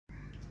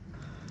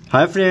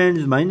Hi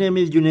friends, my name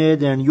is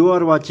Junaid and you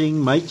are watching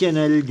my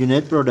channel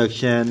Junaid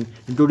Production.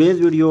 In today's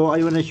video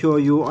I want to show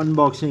you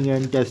unboxing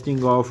and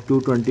testing of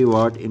 220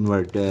 watt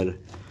inverter.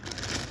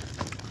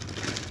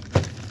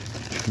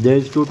 There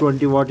is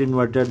 220 watt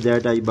inverter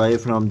that I buy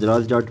from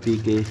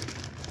daraz.pk.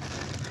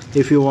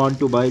 If you want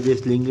to buy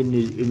this, link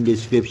in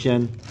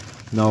description.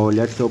 Now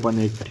let's open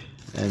it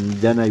and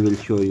then I will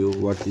show you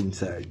what's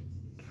inside.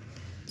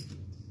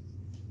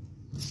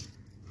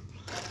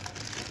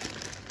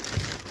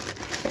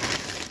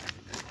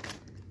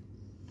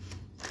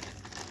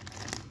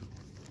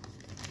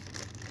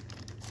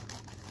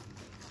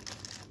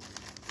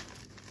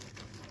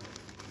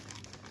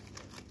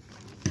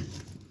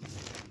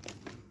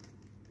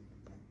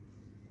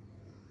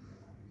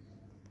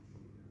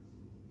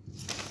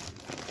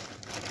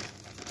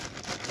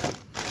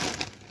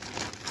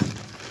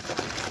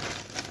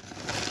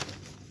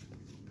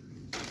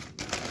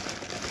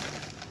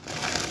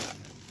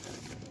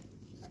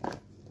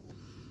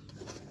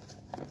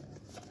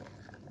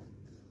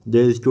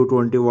 There is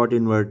 220 watt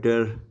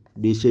inverter,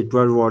 DC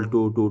 12 volt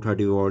to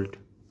 230 volt.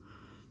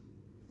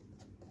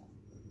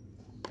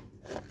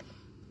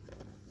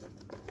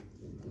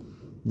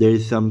 There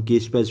is some key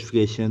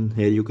specification.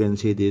 Here you can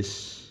see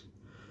this.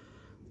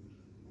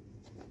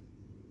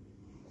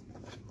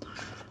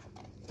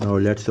 Now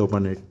let's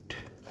open it.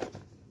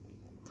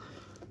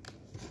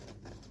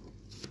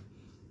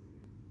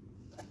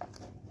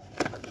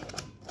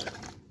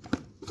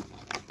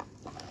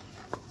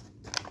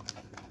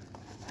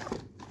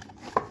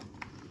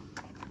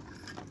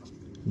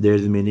 There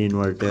is mini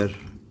inverter.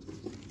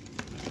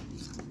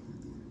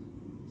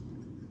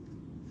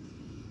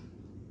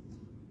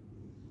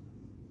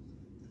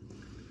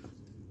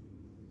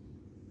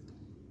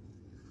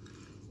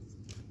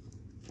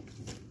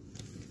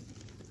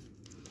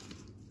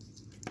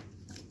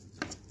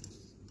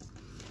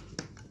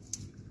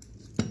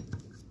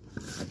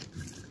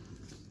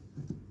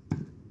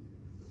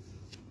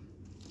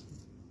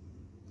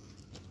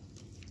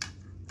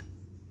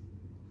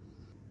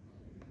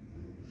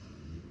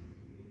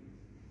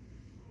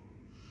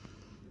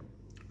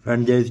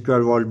 And there is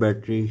 12 volt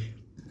battery.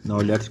 Now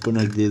let's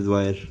connect this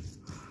wire.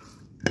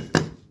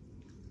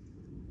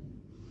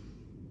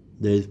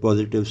 There is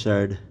positive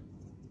side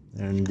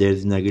and there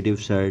is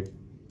negative side.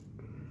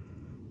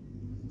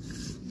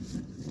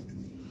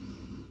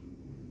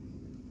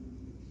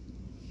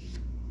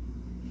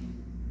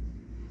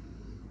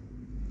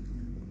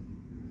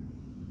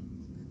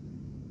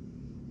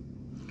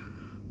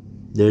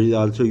 There is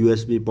also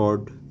USB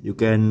port. You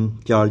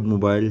can charge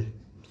mobile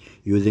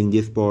using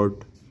this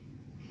port.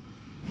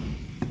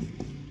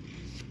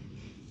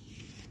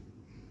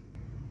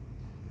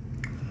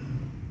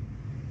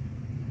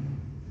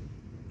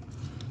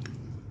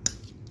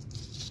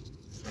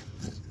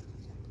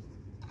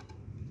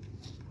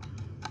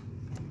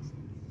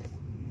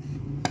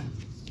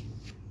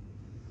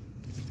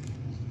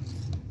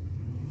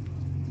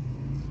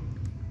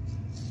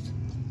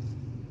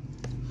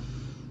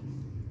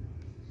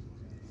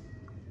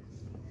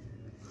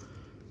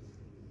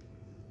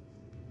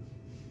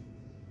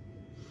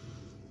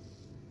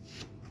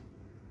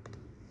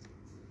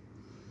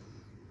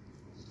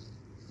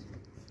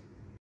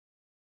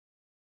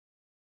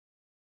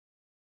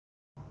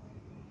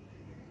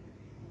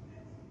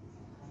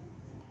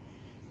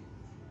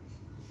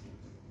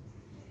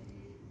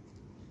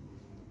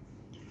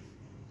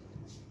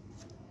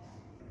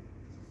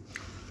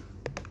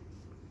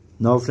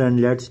 Now friend,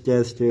 let's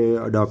test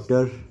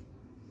adapter.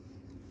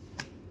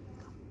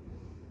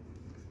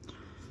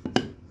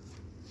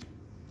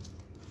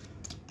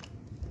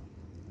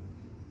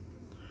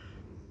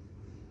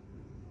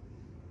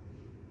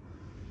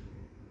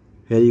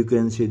 Here you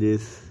can see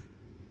this.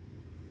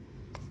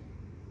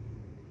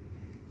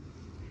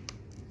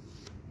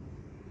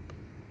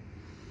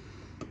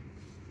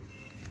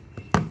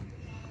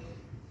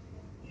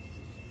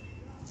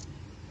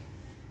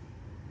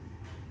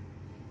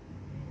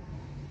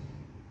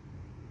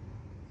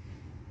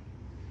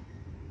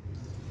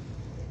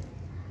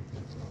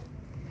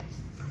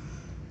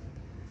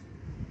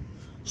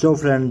 So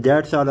friend,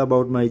 that's all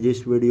about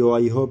this video.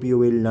 I hope you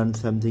will learn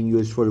something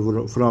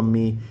useful from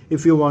me.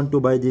 If you want to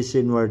buy this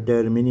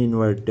inverter, mini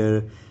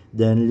inverter,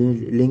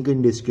 then link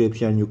in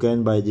description. You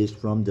can buy this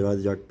from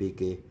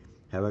daraz.pk.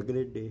 Have a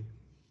great day.